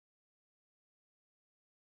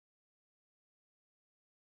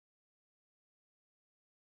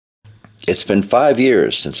It's been 5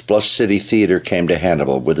 years since Bluff City Theater came to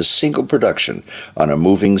Hannibal with a single production on a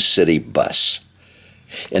moving city bus.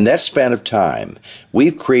 In that span of time,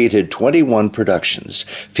 we've created 21 productions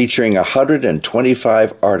featuring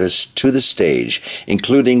 125 artists to the stage,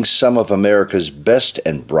 including some of America's best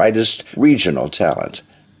and brightest regional talent.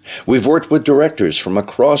 We've worked with directors from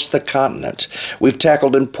across the continent. We've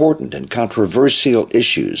tackled important and controversial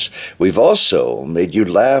issues. We've also made you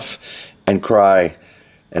laugh and cry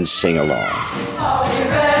and sing along. Are we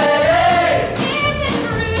ready? Is it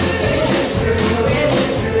true? Is it true? Is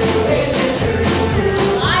it true? Is it true?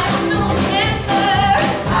 I don't know the answer.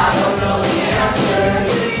 I don't know the answer.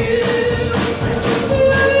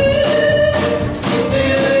 Do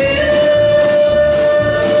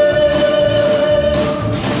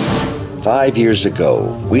you? 5 years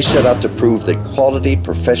ago, we set out to prove that quality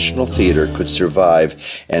professional theater could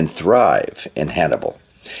survive and thrive in Hannibal.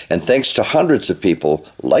 And thanks to hundreds of people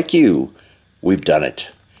like you, we've done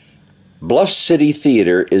it. Bluff City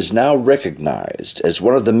Theater is now recognized as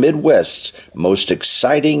one of the Midwest's most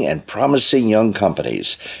exciting and promising young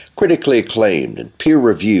companies, critically acclaimed and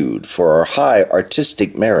peer-reviewed for our high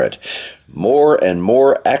artistic merit. More and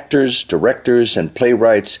more actors, directors, and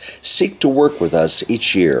playwrights seek to work with us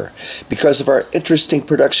each year because of our interesting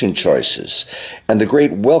production choices and the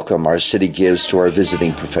great welcome our city gives to our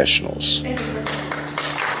visiting professionals.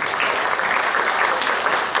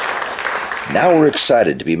 Now we're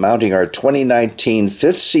excited to be mounting our 2019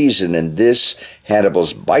 fifth season in this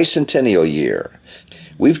Hannibal's Bicentennial year.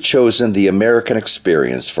 We've chosen the American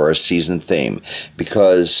experience for our season theme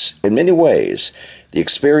because, in many ways, the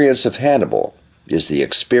experience of Hannibal is the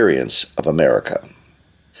experience of America.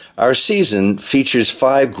 Our season features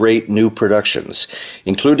 5 great new productions,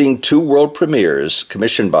 including 2 world premieres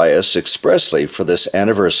commissioned by us expressly for this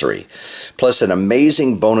anniversary, plus an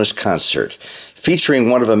amazing bonus concert featuring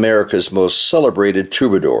one of America's most celebrated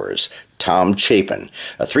troubadours, Tom Chapin,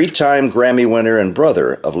 a 3-time Grammy winner and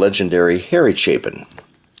brother of legendary Harry Chapin.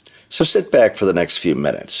 So sit back for the next few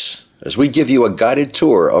minutes as we give you a guided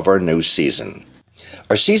tour of our new season.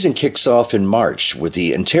 Our season kicks off in March with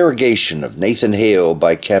the interrogation of Nathan Hale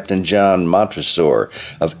by Captain John Montresor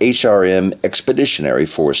of HRM Expeditionary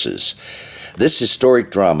Forces. This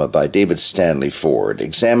historic drama by David Stanley Ford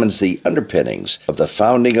examines the underpinnings of the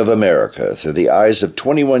founding of America through the eyes of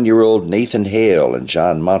 21-year-old Nathan Hale and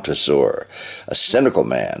John Montresor, a cynical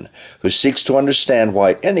man who seeks to understand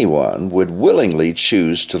why anyone would willingly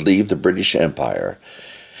choose to leave the British Empire.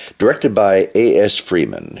 Directed by A.S.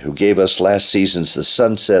 Freeman, who gave us last season's The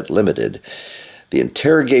Sunset Limited, the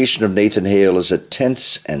interrogation of Nathan Hale is a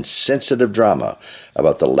tense and sensitive drama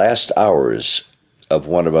about the last hours of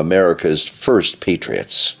one of America's first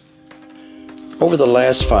patriots. Over the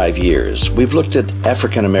last 5 years, we've looked at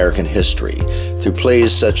African American history through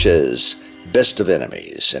plays such as Best of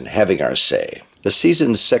Enemies and Having Our Say. The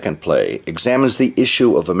season's second play examines the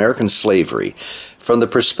issue of American slavery from the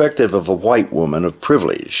perspective of a white woman of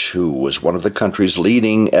privilege who was one of the country's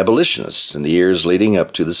leading abolitionists in the years leading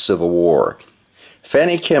up to the Civil War.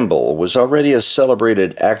 Fanny Kimball was already a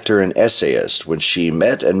celebrated actor and essayist when she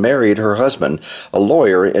met and married her husband, a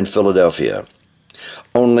lawyer in Philadelphia.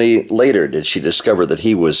 Only later did she discover that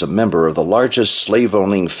he was a member of the largest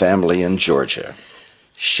slave-owning family in Georgia.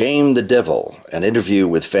 Shame the Devil, an interview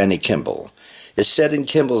with Fanny Kimball, is set in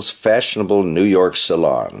Kimball's fashionable New York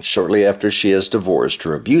salon shortly after she has divorced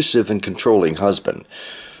her abusive and controlling husband.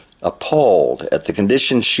 Appalled at the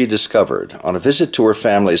conditions she discovered on a visit to her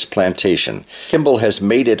family's plantation, Kimball has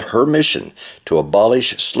made it her mission to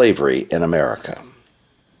abolish slavery in America.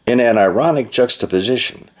 In an ironic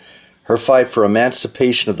juxtaposition, her fight for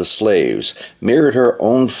emancipation of the slaves mirrored her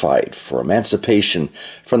own fight for emancipation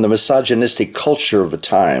from the misogynistic culture of the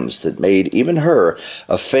times that made even her,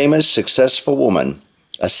 a famous, successful woman,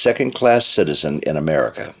 a second-class citizen in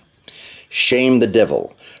America. Shame the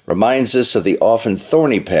Devil reminds us of the often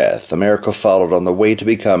thorny path America followed on the way to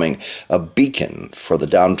becoming a beacon for the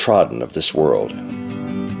downtrodden of this world.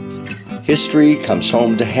 History comes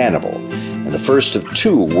home to Hannibal in the first of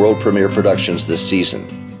 2 world premiere productions this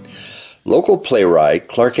season. Local playwright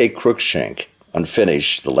Clark A. Cruikshank,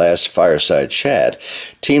 unfinished The Last Fireside Chat,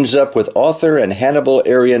 teams up with author and Hannibal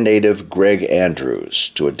area native Greg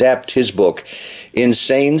Andrews to adapt his book,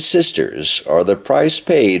 Insane Sisters Are the Price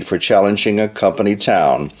Paid for Challenging a Company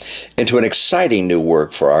Town, into an exciting new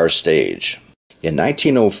work for our stage. In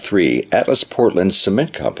 1903, Atlas Portland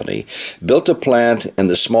Cement Company built a plant in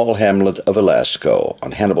the small hamlet of Velasco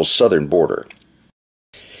on Hannibal's southern border.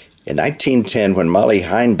 In 1910, when Molly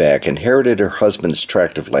Heinbach inherited her husband's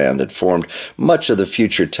tract of land that formed much of the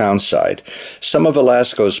future townsite, some of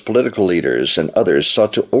Velasco's political leaders and others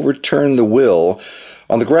sought to overturn the will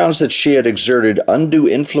on the grounds that she had exerted undue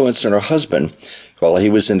influence on her husband while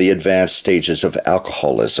he was in the advanced stages of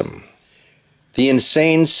alcoholism. The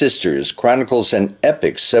Insane Sisters chronicles an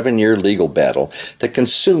epic 7-year legal battle that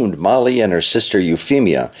consumed Molly and her sister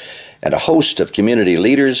Euphemia and a host of community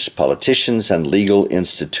leaders, politicians, and legal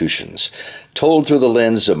institutions, told through the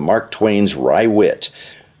lens of Mark Twain's wry wit.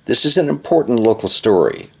 This is an important local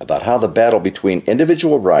story about how the battle between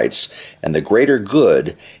individual rights and the greater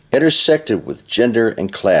good intersected with gender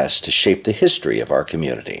and class to shape the history of our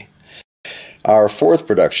community. Our fourth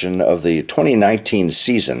production of the 2019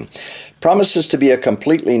 season promises to be a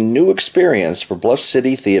completely new experience for Bluff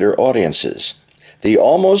City theater audiences. The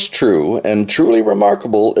Almost True and Truly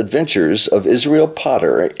Remarkable Adventures of Israel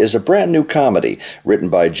Potter is a brand new comedy written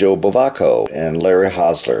by Joe Bavacco and Larry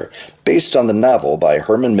Hosler, based on the novel by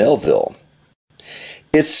Herman Melville.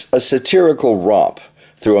 It's a satirical romp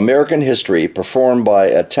through American history performed by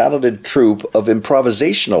a talented troupe of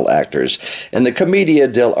improvisational actors in the Commedia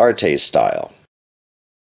dell'arte style.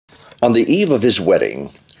 On the eve of his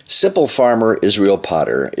wedding, simple farmer Israel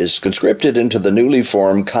Potter is conscripted into the newly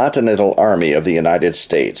formed Continental Army of the United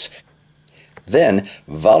States, then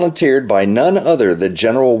volunteered by none other than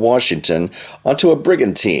General Washington onto a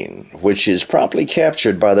brigantine, which is promptly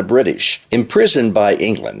captured by the British. Imprisoned by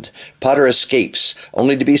England, Potter escapes,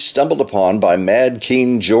 only to be stumbled upon by Mad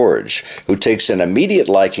King George, who takes an immediate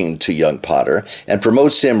liking to young Potter and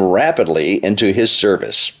promotes him rapidly into his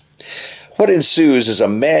service. What ensues is a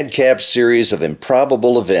madcap series of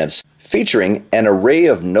improbable events featuring an array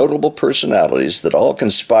of notable personalities that all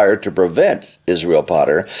conspire to prevent Israel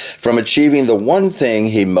Potter from achieving the one thing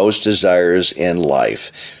he most desires in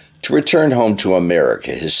life, to return home to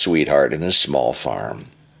America, his sweetheart, and his small farm.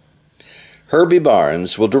 Herbie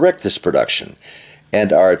Barnes will direct this production,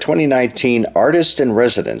 and our 2019 Artist in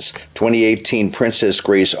Residence 2018 Princess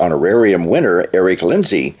Grace Honorarium winner, Eric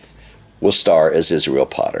Lindsay, will star as Israel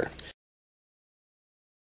Potter.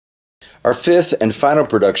 Our fifth and final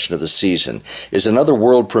production of the season is another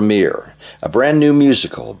world premiere, a brand new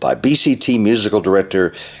musical by BCT musical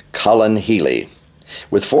director Colin Healy.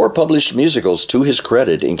 With 4 published musicals to his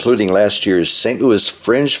credit, including last year's St. Louis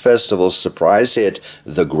Fringe Festival's surprise hit,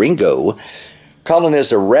 The Gringo, Colin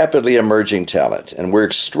is a rapidly emerging talent, and we're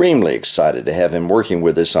extremely excited to have him working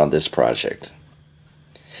with us on this project.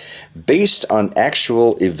 Based on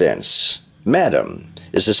actual events, Madam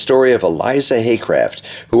is the story of Eliza Haycraft,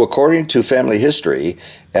 who, according to family history,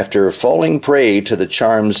 after falling prey to the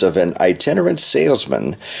charms of an itinerant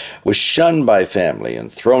salesman, was shunned by family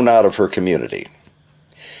and thrown out of her community.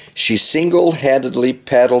 She single-handedly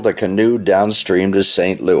paddled a canoe downstream to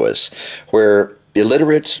St. Louis, where,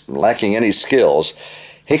 illiterate, lacking any skills,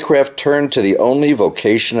 Haycraft turned to the only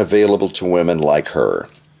vocation available to women like her: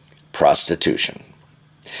 prostitution.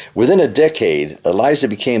 Within a decade, Eliza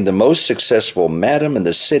became the most successful madam in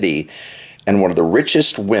the city and one of the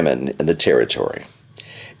richest women in the territory.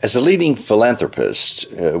 As a leading philanthropist,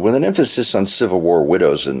 with an emphasis on Civil War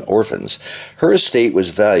widows and orphans, her estate was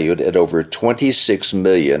valued at over $26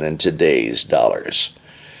 million in today's dollars.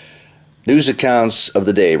 News accounts of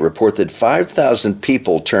the day report that 5,000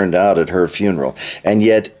 people turned out at her funeral, and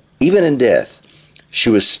yet, even in death, she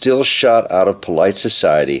was still shot out of polite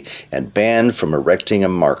society and banned from erecting a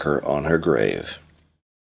marker on her grave.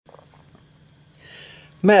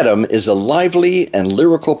 Madam is a lively and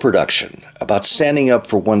lyrical production about standing up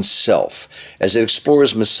for oneself as it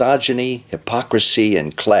explores misogyny, hypocrisy,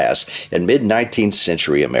 and class in mid-19th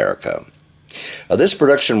century America. This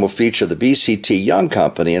production will feature the BCT Young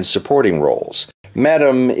Company in supporting roles.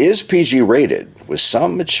 Madam is PG rated, with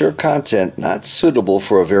some mature content not suitable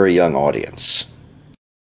for a very young audience.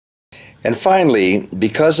 And finally,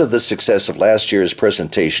 because of the success of last year's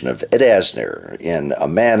presentation of Ed Asner in A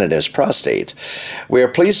Man and His Prostate, we are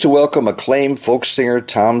pleased to welcome acclaimed folk singer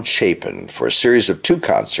Tom Chapin for a series of 2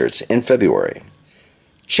 concerts in February.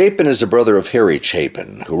 Chapin is the brother of Harry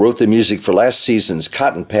Chapin, who wrote the music for last season's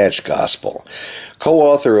Cotton Patch Gospel.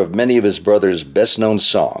 Co-author of many of his brother's best-known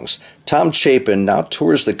songs, Tom Chapin now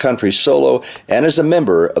tours the country solo and is a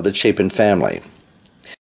member of the Chapin family.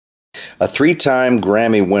 A 3-time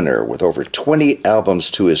Grammy winner with over 20 albums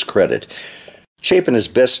to his credit, Chapin is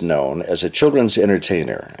best known as a children's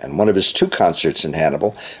entertainer, and one of his 2 concerts in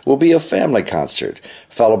Hannibal will be a family concert,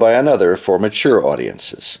 followed by another for mature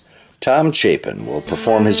audiences. Tom Chapin will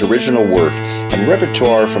perform his original work and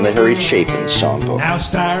repertoire from the Harry Chapin songbook. Now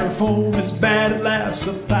styrofoam is bad, it lasts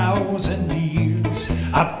 1,000 years.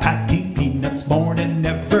 I pack peanuts born and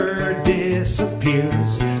never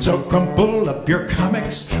disappears. So crumple up your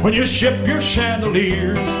comics when you ship your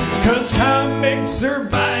chandeliers, 'cause comics are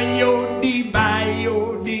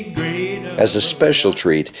biodegradable. As a special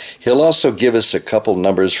treat, he'll also give us a couple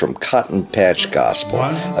numbers from Cotton Patch Gospel,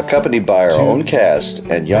 accompanied by our own cast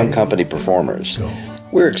and young company performers.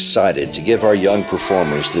 We're excited to give our young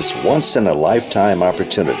performers this once-in-a-lifetime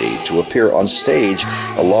opportunity to appear on stage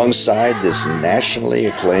alongside this nationally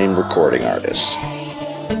acclaimed recording artist.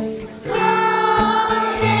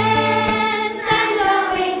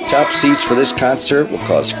 Top seats for this concert will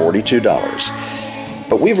cost $42.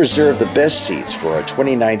 But we've reserved the best seats for our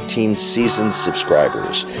 2019 season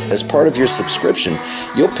subscribers. As part of your subscription,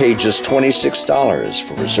 you'll pay just $26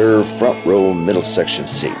 for reserved front row middle section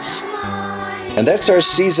seats. And that's our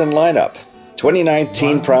season lineup.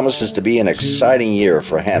 2019 promises to be an exciting year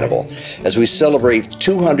for Hannibal as we celebrate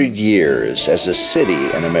 200 years as a city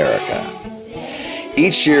in America.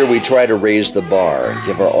 Each year we try to raise the bar and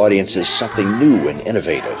give our audiences something new and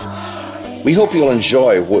innovative. We hope you'll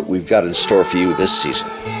enjoy what we've got in store for you this season.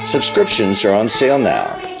 Subscriptions are on sale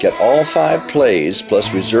now. Get all 5 plays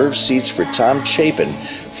plus reserved seats for Tom Chapin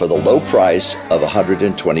for the low price of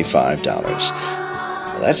 $125.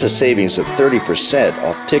 That's a savings of 30%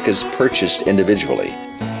 off tickets purchased individually.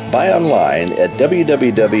 Buy online at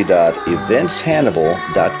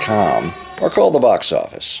www.eventshannibal.com or call the box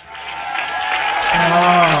office. Oh,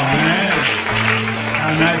 man.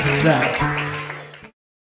 How nice is that?